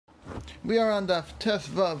We are on Daf Tes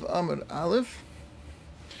Vav Amud Aleph.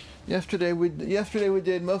 Yesterday we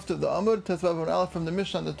did most of the Amud Tes Vav Amud Aleph from the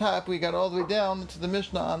Mishnah on the top. We got all the way down to the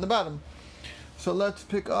Mishnah on the bottom. So let's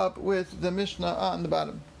pick up with the Mishnah on the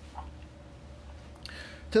bottom.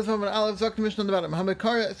 Tes Vav Amud Aleph, Zok the Mishnah on the bottom.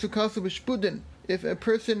 Hamekara Sukasu b'shpudin. If a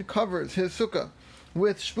person covers his sukkah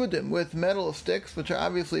with shpudim, with metal sticks, which are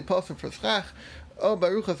obviously possible for schach, or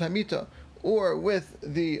baruchas hamita, or with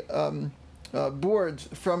the boards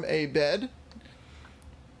from a bed,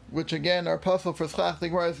 which again are possible for schach. The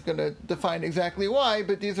Gemara is going to define exactly why,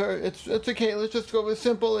 but these are it's okay. Let's just go with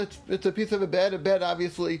simple. It's a piece of a bed. A bed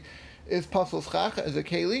obviously is possible schach as a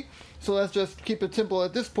keli. So let's just keep it simple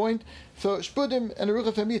at this point. So shpudim and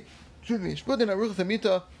aruchas hamita, shpudim and aruchas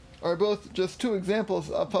hamita are both just two examples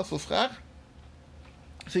of possible schach.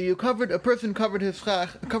 So a person covered his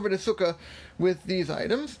sukkah with these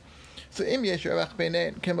items. So im yesh ravach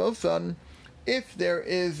beinen kemosan, if there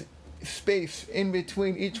is space in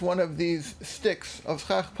between each one of these sticks of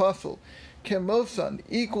schach pasul, kemosan,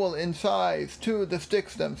 equal in size to the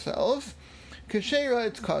sticks themselves, kashera,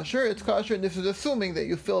 it's kosher, and this is assuming that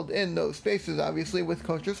you filled in those spaces, obviously, with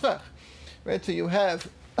kosher schach. Right, so you have,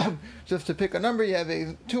 just to pick a number, you have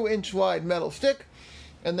a 2-inch wide metal stick,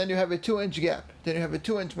 and then you have a 2-inch gap. Then you have a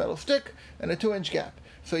 2-inch metal stick and a 2-inch gap.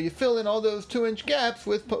 So you fill in all those 2-inch gaps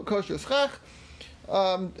with kosher schach.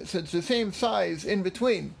 So it's the same size in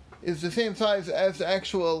between. Is the same size as the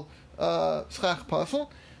actual schach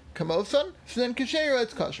pasul, kamosan. So then kashera,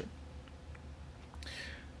 it's kosher.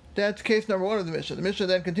 That's case number one of the Mishnah. The Mishnah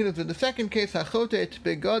then continues with the second case, hachotet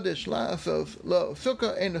begadish la'asos lo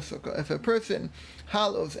sukkah ein a sukkah. If a person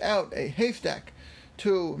hollows out a haystack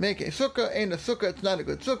to make a sukkah, ein a sukkah, it's not a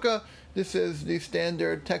good sukkah. This is the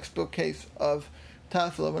standard textbook case of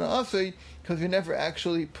Tasel and Asui, because you never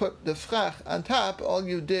actually put the schach on top. All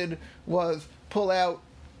you did was pull out,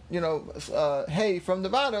 hay from the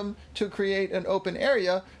bottom to create an open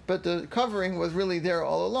area, but the covering was really there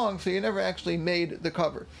all along, so you never actually made the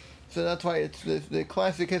cover. So that's why it's the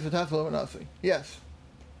classic case of Tasel and Asui. Yes?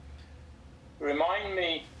 Remind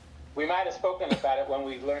me, we might have spoken about it when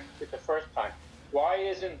we learned it the first time. Why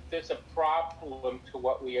isn't this a problem to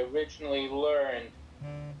what we originally learned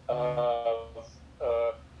of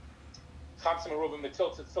Chamsa Merubah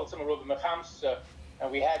Metilta, Tilta Merubah Mechamsa,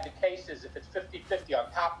 and we had the cases if it's 50-50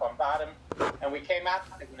 on top, on bottom, and we came out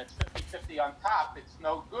that when it's 50-50 on top, it's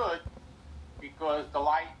no good because the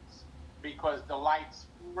light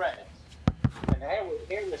spreads. And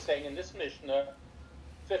here we're saying in this Mishnah,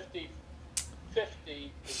 50-50 is good.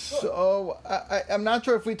 So I'm not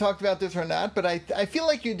sure if we talked about this or not, but I feel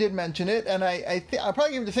like you did mention it, and I'll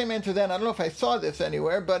probably give you the same answer then. I don't know if I saw this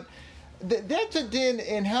anywhere, but that's a din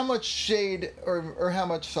in how much shade or how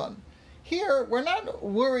much sun. Here, we're not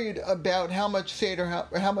worried about how much shade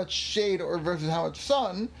how much shade or versus how much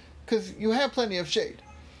sun, because you have plenty of shade.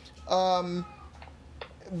 But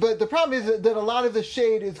the problem is that a lot of the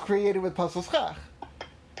shade is created with pasul schach.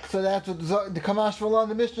 So that's what the Kamash Malan,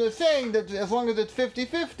 the Mishnah, is saying, that as long as it's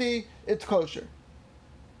 50-50, it's kosher.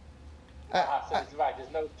 So it's right.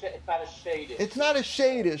 It's not a shade issue. It's not a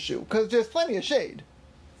shade issue, because there's plenty of shade.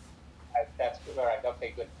 That's good. All right.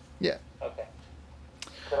 Okay, good. Yeah. Okay.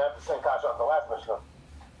 Could have the same kasha on the last Mishnah.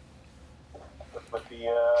 With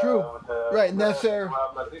the true. With the, right, Neser.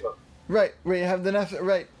 Right, where you have the Neser.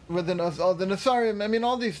 Right, with all the Nesarim. I mean,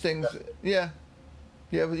 all these things. Yeah.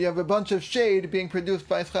 You have a bunch of shade being produced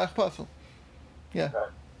by schach pasul. Yeah.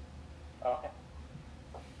 Okay.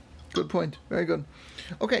 Good point. Very good.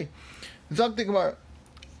 Okay. Zok the Gemara.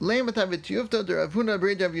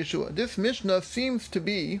 This Mishnah seems to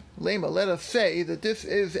be, let us say, that this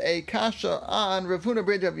is a kasha on Rav Huna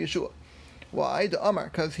B'Rei Rav Yeshua. Why? The Amar,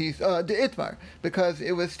 because he's, the Itmar, because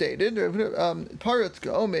it was stated,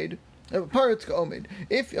 Paritzka Omed.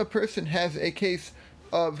 If a person has a case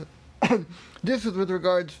of, this is with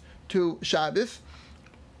regards to Shabbos,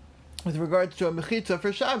 with regards to a mechitza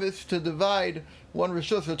for Shabbos, to divide one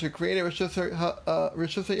Rishus, or to create a Rishus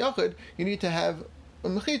Yachid, you need to have a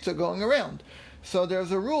mechitza going around. So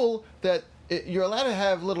there's a rule that you're allowed to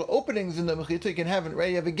have little openings in the mechitza. You can have it, right?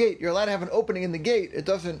 You have a gate. You're allowed to have an opening in the gate. It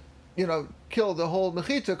doesn't, kill the whole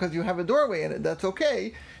mechitza because you have a doorway in it. That's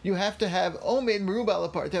okay. You have to have omed merubah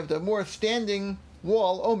apart. You have to have more standing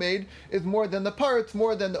wall. Omed is more than the parts,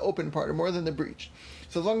 more than the open part, or more than the breach.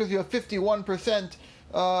 So as long as you have 51%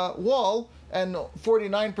 wall and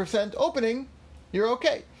 49% opening, you're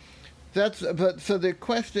okay. So the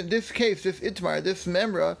question, this case, this Itmar, this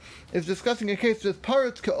Memra, is discussing a case with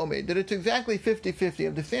Paretz Ka'omed, that it's exactly 50-50,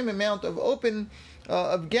 of the same amount of open,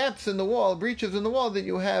 of gaps in the wall, breaches in the wall that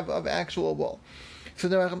you have of actual wall. So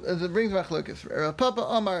it brings machlokes. Rav Papa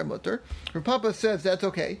Amar Mutter. Rav Papa says that's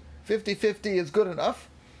okay. 50-50 is good enough,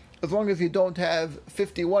 as long as you don't have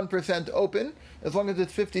 51% open. As long as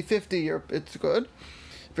it's 50-50, it's good.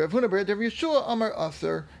 Rav Huna bar Rav Yeshua Amar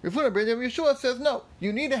Aser. Rav Huna bar Rav Yeshua says no.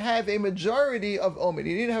 You need to have a majority of omen.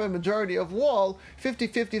 You need to have a majority of wall.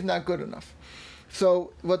 50-50 is not good enough.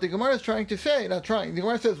 So what the Gemara is trying to say, not trying, the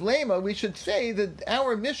Gemara says, Lema, we should say that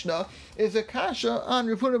our Mishnah is a kasha on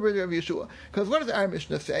Rav Huna bar Rav Yeshua. Because what does our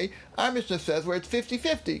Mishnah say? Our Mishnah says where it's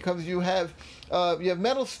 50-50, because you have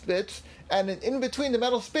metal spits, and in between the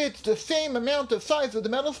metal spits, the same amount of size of the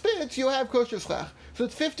metal spits, you have kosher schach. So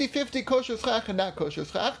it's 50-50 kosher schach and not kosher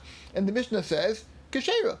schach. And the Mishnah says,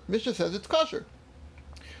 kashera. Mishnah says it's kosher.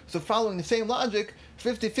 So following the same logic,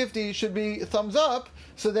 50-50 should be thumbs up.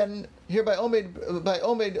 So then here by parts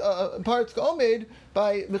omed,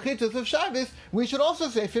 by mechitas of Shabbos, we should also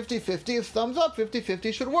say 50-50 is thumbs up.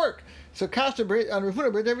 50-50 should work. So kasha on Rav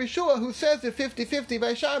Huna bar Rav Yeshua, who says that 50-50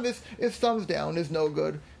 by Shabbos is thumbs down, is no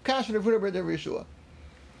good. Kasha Rav Huna bar Rav Yeshua.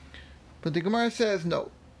 But the Gemara says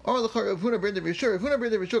no. Or Rav Huna bar Rav Yeshua. Rav Huna bar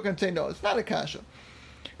Rav Yeshua can say no. It's not a kasha.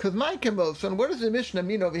 Because my Kemoson, what does the Mishnah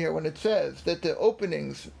mean over here when it says that the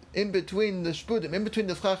openings in between the shpudim, in between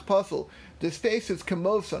the schach puzzle, the space is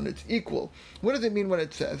Kemoson, it's equal? What does it mean when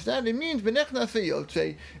it says that? It means benechnas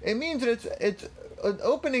v'yotze. It means that it's an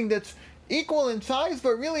opening that's equal in size,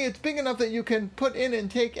 but really it's big enough that you can put in and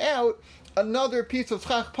take out another piece of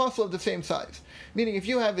schach puzzle of the same size. Meaning if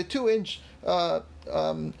you have a 2-inch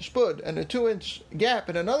shpud and a 2-inch gap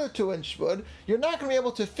and another 2-inch shpud, you're not going to be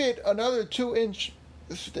able to fit another 2-inch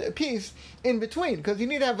piece in between, because you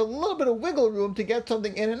need to have a little bit of wiggle room to get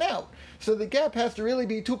something in and out. So the gap has to really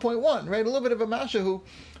be 2.1, right? A little bit of a mashahu,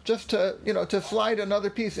 just to slide another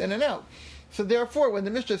piece in and out. So therefore, when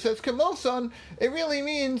the Mishnah says kamoson, it really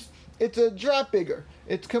means it's a drop bigger.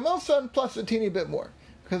 It's kamoson plus a teeny bit more,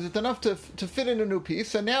 because it's enough to fit in a new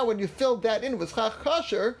piece. And now when you filled that in with schach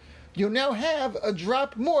kosher, you now have a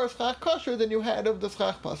drop more schach kosher than you had of the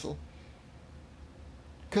schach puzzle.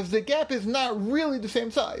 Because the gap is not really the same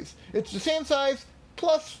size. It's the same size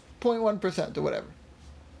plus 0.1% or whatever.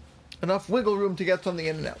 Enough wiggle room to get something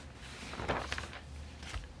in and out.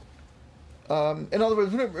 In other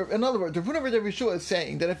words, Rav Huna bar Rav Yeshua is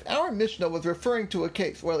saying that if our Mishnah was referring to a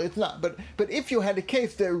case, well, it's not, but if you had a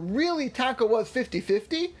case that really taka was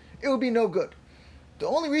 50-50, it would be no good. The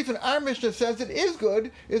only reason our Mishnah says it is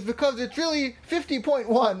good is because it's really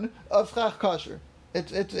 50.1 of schach kosher.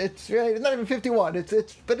 It's really, it's not even 51.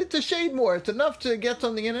 But it's a shade more. It's enough to get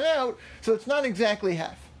something in and out. So it's not exactly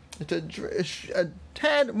half. It's a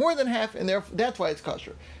tad more than half, and that's why it's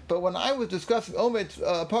kosher. But when I was discussing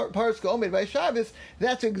Parska Omed by Shabbos,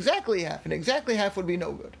 that's exactly half, and exactly half would be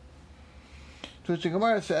no good. So the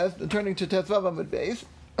Gemara says, turning to Tetzvav Amud Beis,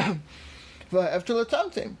 after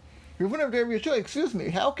Latamtim. Rav Huna bar Rav Yeshua, excuse me,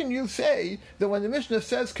 how can you say that when the Mishnah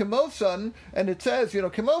says Kemoson, and it says,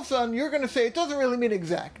 Kemoson, you're going to say it doesn't really mean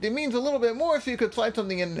exact. It means a little bit more, so you could slide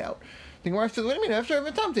something in and out. The Gemara says, what do you mean? After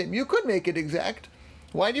Latamtim, you could make it exact.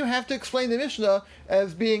 Why do you have to explain the Mishnah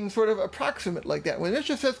as being sort of approximate like that? When the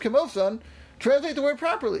Mishnah says Kemoson, translate the word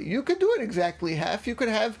properly. You could do it exactly half. You could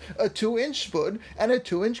have a 2-inch spud and a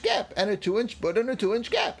 2-inch gap, and a 2-inch spud and a 2-inch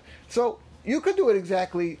gap. So you could do it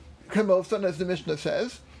exactly Kemoson, as the Mishnah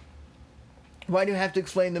says. Why do you have to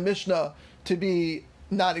explain the Mishnah to be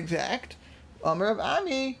not exact? Rav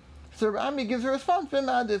Ami, so Rav Ami gives a response.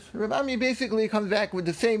 Rav Ami basically comes back with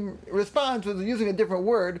the same response, with using a different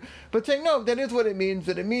word, but saying no, that is what it means.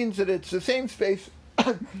 That it means that it's the same space,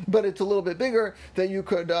 but it's a little bit bigger. That you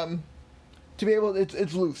could to be able,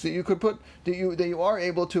 it's loose. That you could put that you are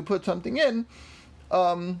able to put something in,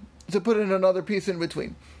 to put in another piece in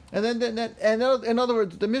between. And then in other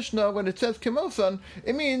words, the Mishnah, when it says Kemoson,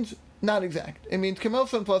 it means not exact. It means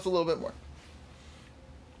Kemoson plus a little bit more.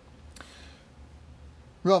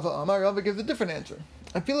 Rava gives a different answer.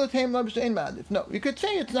 No, you could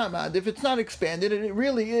say it's not madif, it's not expanded, and it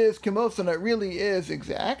really is Kemoson, it really is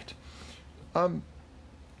exact.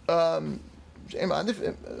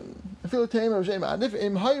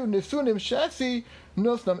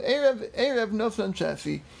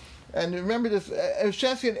 And remember this,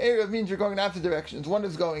 Shesi and Erev means you're going in opposite directions. One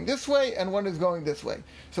is going this way, and one is going this way.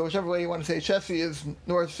 So whichever way you want to say, Shesi is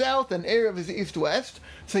north-south, and Erev is east-west.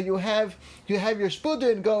 So you have your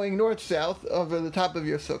Spudin going north-south over the top of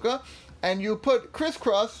your sukkah, and you put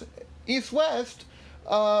crisscross, east-west,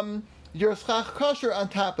 your schach kosher on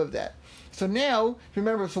top of that. So now,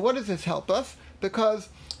 remember, so what does this help us? Because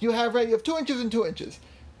you have 2 inches and 2 inches.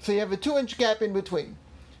 So you have a 2-inch gap in between.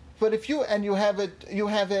 But if you have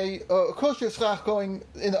a kosher schach going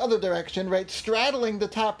in the other direction, right, straddling the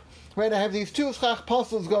top right? I have these two schach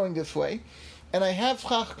posels going this way, and I have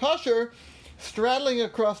schach kosher straddling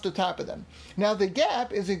across the top of them. Now the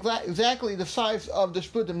gap is exactly the size of the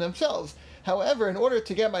shpudim themselves. However, in order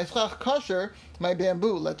to get my schach kosher, my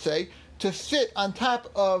bamboo, let's say, to sit on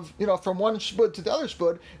top of, from one shpud to the other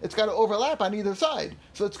shpud, it's got to overlap on either side.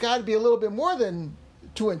 So it's got to be a little bit more than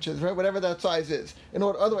 2 inches, right? Whatever that size is. In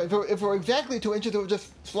order, otherwise, if it were exactly 2 inches, it would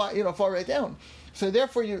just fly, fall right down. So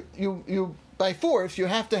therefore, you by force, you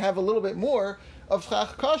have to have a little bit more of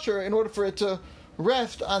schach kosher in order for it to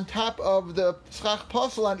rest on top of the schach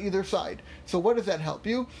posel on either side. So what does that help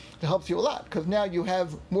you? It helps you a lot, because now you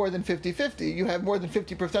have more than 50-50. You have more than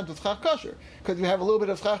 50% of schach kosher, because you have a little bit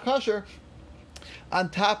of schach kosher on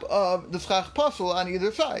top of the schach posel on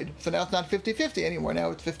either side. So now it's not 50-50 anymore.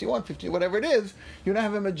 Now it's 51-50, whatever it is. You now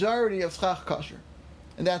have a majority of schach kosher,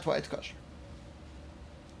 and that's why it's kosher.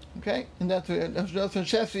 Okay, and that's an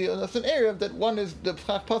area that one is the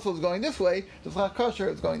schach posel is going this way, the schach kosher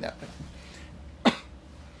is going that way.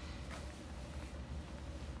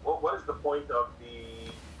 What is the point of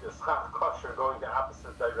the schach kosher going the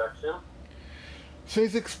opposite direction? So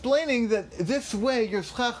he's explaining that this way your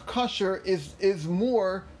schach kosher is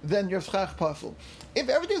more than your schach posel. If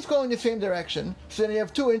everything's going the same direction, so then you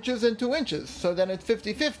have 2 inches and 2 inches, so then it's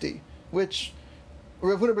 50-50, which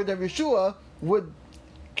Rav Huna ben Yeshua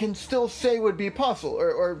can still say would be posel,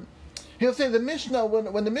 or he'll say the Mishnah,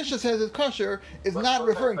 when the Mishnah says it's kosher, is not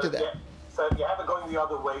referring to that. So if you have it going the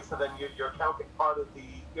other way, so then you're counting part of the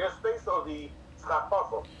airspace or the schach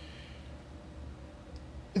posel?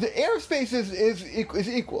 The airspace is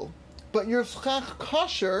equal, but your schach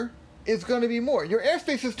kosher is going to be more. Your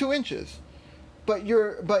airspace is 2 inches, but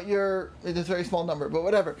your it's a very small number, but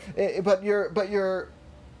whatever. But your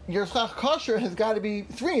schach kosher has got to be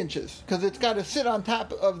 3 inches, because it's got to sit on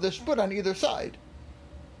top of the shput on either side.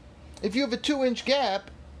 If you have a 2-inch gap,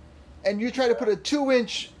 and you try to put a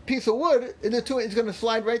 2-inch piece of wood, it's going to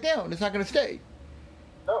slide right down. It's not going to stay.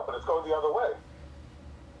 No, but it's going the other way.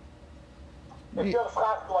 If you have a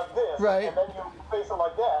schach like this, right, and then you face it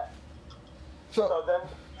like that, so then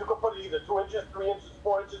you can put it either 2 inches, 3 inches,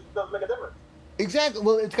 4 inches, it doesn't make a difference. Exactly.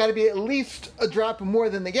 Well, it's got to be at least a drop more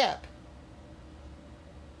than the gap.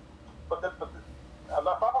 But I'm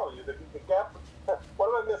not following you. The gap, what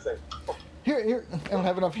am I missing? Here, I don't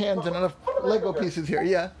have enough hands and enough Lego pieces here,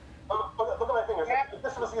 yeah. Look at my fingers.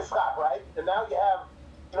 This was your schach, right? And now you have,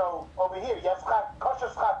 over here, you have schach, kosher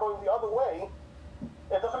schach going the other way.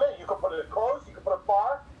 It doesn't matter. You can put it close, you can put it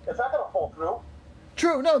far. It's not going to fall through.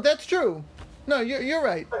 True. No, that's true. No, you're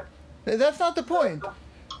right. That's not the point.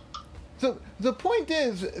 So the point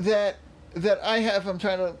is that I'm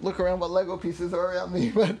trying to look around what Lego pieces are around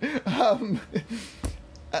me, but the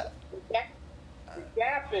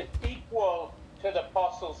gap is equal to the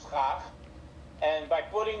posel schach, and by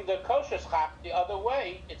putting the kosher schach the other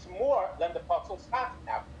way, it's more than the posel schach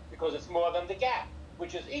now, because it's more than the gap,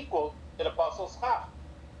 which is equal to the posel schach.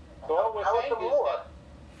 So what we're saying is that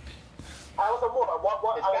how is it more? What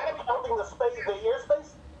are you counting the space, the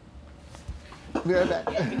airspace? We're back.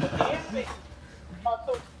 Yeah, because the airspace is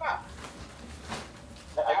posel schach.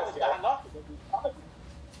 That was the halacha.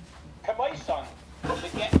 Kamaisan.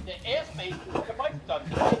 The airspace is kamaisan.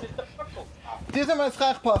 This is the posel schach. These are my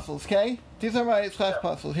schach posels, okay? These are my schach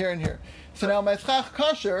posels, here and here. So now my schach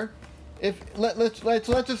kosher,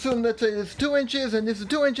 let's assume that it's 2 inches and this is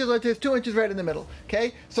 2 inches, let's say it's 2 inches right in the middle,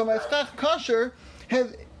 okay? So my schach kosher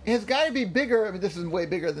has got to be bigger. I mean, this is way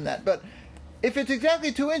bigger than that, but if it's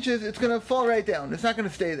exactly 2 inches, it's going to fall right down. It's not going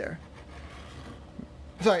to stay there.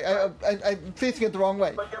 Sorry, I'm facing it the wrong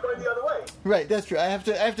way. But you're going the other way. Right, that's true. I have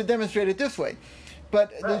to demonstrate it this way,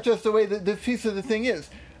 but that's just the way the piece of the thing is.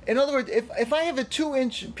 In other words, if I have a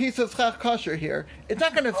 2-inch piece of schach kosher here, it's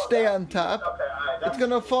not going to stay on top. Okay, it's going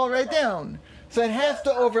to fall right down. So it has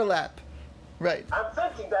to overlap. Right. I'm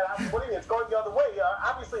thinking that, what do you mean, it's going the other way.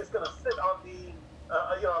 Obviously, it's going to sit on the,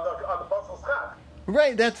 on the posel schach.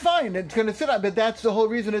 Right, that's fine. It's going to sit on, but that's the whole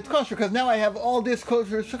reason it's kosher, because now I have all this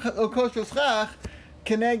kosher schach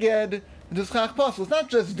keneged the schach posel. It's not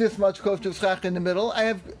just this much kosher schach in the middle.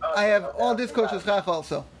 I have all this kosher schach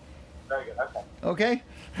also. Very good, okay. Okay?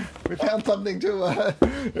 We found something to,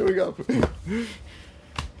 here we go. And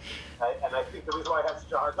I think the reason why I had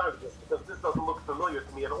such a hard time with this is because this doesn't look familiar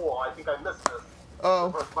to me at all. I think I missed this. Oh,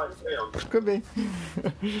 the first time around. Could be.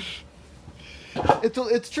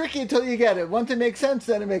 It's tricky until you get it. Once it makes sense,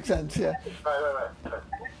 then it makes sense, yeah. Right.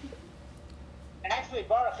 Actually,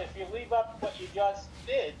 Baruch, if you leave up what you just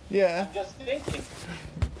did, Yeah. I'm just thinking,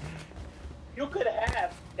 you could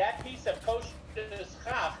have that piece of kosher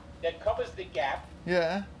schach that covers the gap,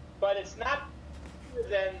 Yeah. but it's not bigger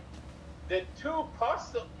than the two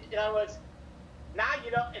parcel, in other words, now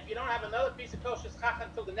if you don't have another piece of kosher schach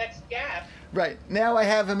until the next gap. Right. Now I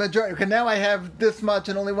have a majority. Okay, now I have this much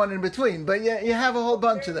and only one in between. But yeah, you have a whole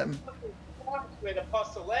bunch of them. Where the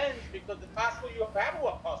puzzle ends, because it's possible you have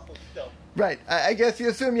more puzzles still. Right. I guess you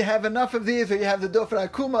assume you have enough of these, or you have the dofen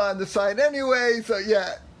akuma on the side anyway. So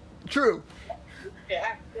yeah, true. It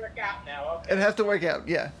has to work out now. Okay. It has to work out.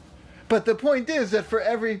 Yeah. But the point is that for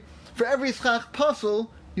every schach puzzle,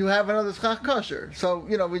 you have another schach kosher. So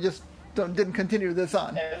we just didn't continue this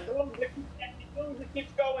on. As long as it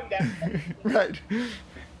keeps going, then. Right.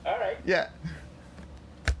 All right. Yeah.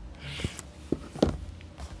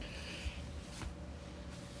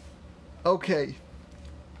 Okay,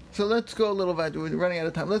 so let's go a little weiter. We're running out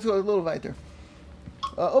of time. Let's go a little weiter.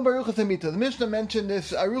 Aruchas Hamita. The Mishnah mentioned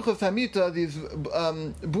this Aruchas Hamita, these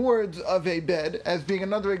boards of a bed, as being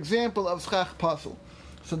another example of schach pasul.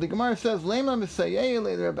 So the Gemara says, Lema Misayeh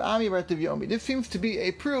le Reb Ami bar Tivyomi. This seems to be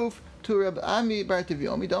a proof to Reb Ami bar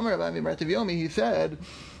Tivyomi. Damar Reb Ami bar Tivyomi, he said,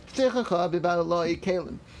 Sechacha bebaloi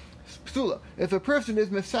kelim. Psula. If a person is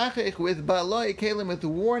mesachech with baloi kelim, with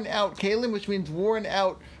worn out kelim, which means worn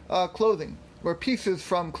out clothing, or pieces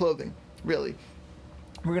from clothing, really.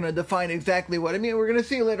 We're going to define exactly what I mean. We're going to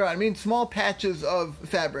see later on. I mean small patches of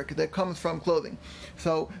fabric that comes from clothing.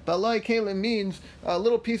 So, baloi kelim means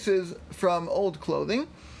little pieces from old clothing.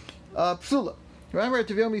 Psula. Remember,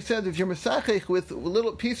 Tivyomi says if you're mesachech with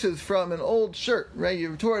little pieces from an old shirt, right?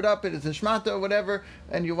 You tore it up, it's a shmata or whatever,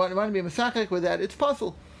 and you want to be mesachech with that, it's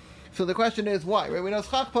pasul. So the question is why, right? We know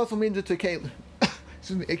schach pasul means it's a keli.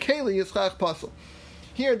 Excuse me, a keli is schach pasul.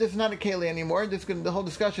 Here, this is not a keli anymore. The whole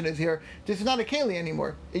discussion is here. This is not a keli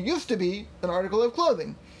anymore. It used to be an article of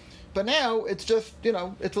clothing, but now it's just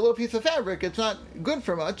it's a little piece of fabric. It's not good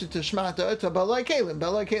for much. It's a shmata. It's a baloi kelim.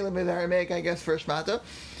 Baloi kelim is Aramaic, I guess, for shmata.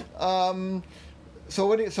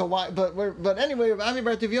 So why? But anyway, Ami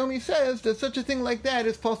bar Tivyomi says that such a thing like that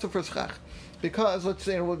is pasul for schach, because let's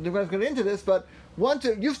say we're going to get into this, but once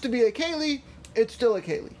it used to be a keli, it's still a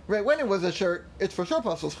keli, right? When it was a shirt, it's for sure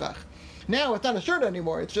pasul schach. Now it's not a shirt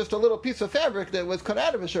anymore; it's just a little piece of fabric that was cut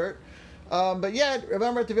out of a shirt. But yet, Rabbi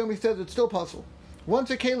Amar Tivyomi says it's still pasul.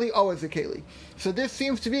 Once a keli, always a keli. So this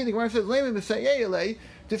seems to be the Gemara says Lema Misayeh.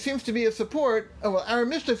 This seems to be a support. Our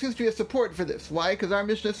Mishnah seems to be a support for this. Why? Because our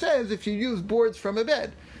Mishnah says if you use boards from a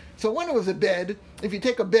bed. So when it was a bed, if you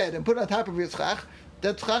take a bed and put it on top of your schach,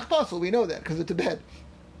 that's schach pasul. We know that because it's a bed.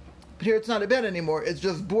 But here it's not a bed anymore. It's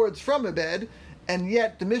just boards from a bed, and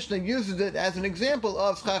yet the Mishnah uses it as an example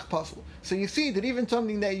of schach pasul. So you see that even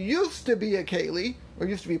something that used to be a keli, or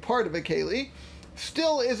used to be part of a keli,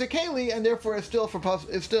 still is a keli, and therefore is still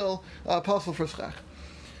pasul for schach.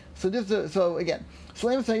 So again, so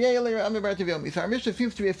our Mishnah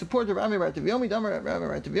seems to be a support of Ami bar Tivyomi,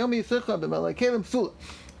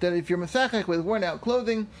 that if you're mesachech with worn out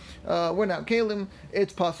clothing, worn out kelim,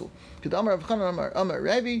 it's pasul. Because Amar Rav Chanan Amar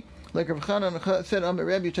Rabbi, like Rav Chanan said Amar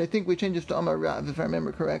Rabbi, which I think we changed this to Amar Rav, if I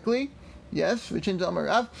remember correctly. Yes, we changed to Amar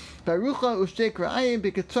Rav. Barucha ushtek ra'ayim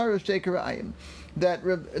b'ketzar ushtek ra'ayim. That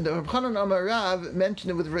Rav Chanan Amar Rav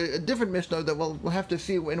mentioned it with a different Mishnah that we'll have to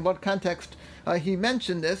see in what context he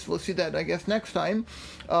mentioned this. We'll see that, I guess, next time.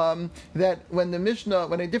 That when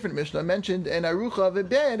a different Mishnah mentioned an arucha of a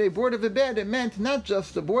bed, a board of a bed, it meant not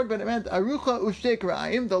just the board, but it meant arucha ushtek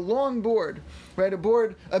ra'ayim, the long board. Right,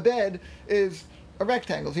 a bed is a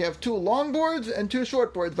rectangle. So you have two long boards and two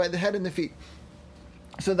short boards by the head and the feet.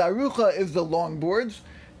 So the arucha is the long boards,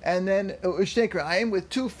 and then ushtek ra'ayim with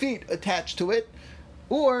 2 feet attached to it,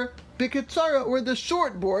 or biketzara, or the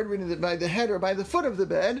short board, by the head or by the foot of the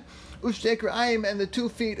bed, ushtek ra'ayim, and the 2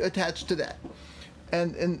 feet attached to that.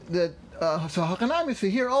 So Hakanami, so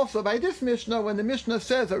here also by this Mishnah, when the Mishnah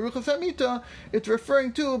says Arucha Samita, it's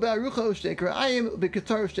referring to Arucha Ushtek Ra'ayim,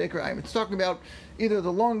 B'Ketzar Ushtek Ra'ayim. It's talking about either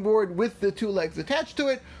the long board with the 2 legs attached to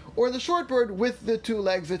it, or the short board with the 2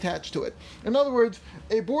 legs attached to it. In other words,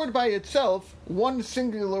 a board by itself, one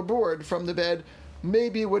singular board from the bed,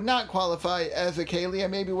 maybe would not qualify as a keli,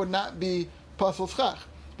 and maybe would not be pasul schach.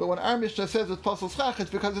 But when our Mishnah says it's pasul schach,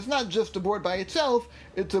 it's because it's not just a board by itself,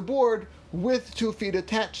 it's a board with 2 feet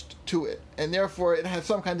attached to it, and therefore it has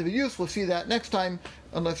some kind of a use. We'll see that next time,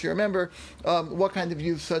 unless you remember what kind of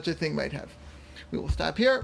use such a thing might have. We will stop here.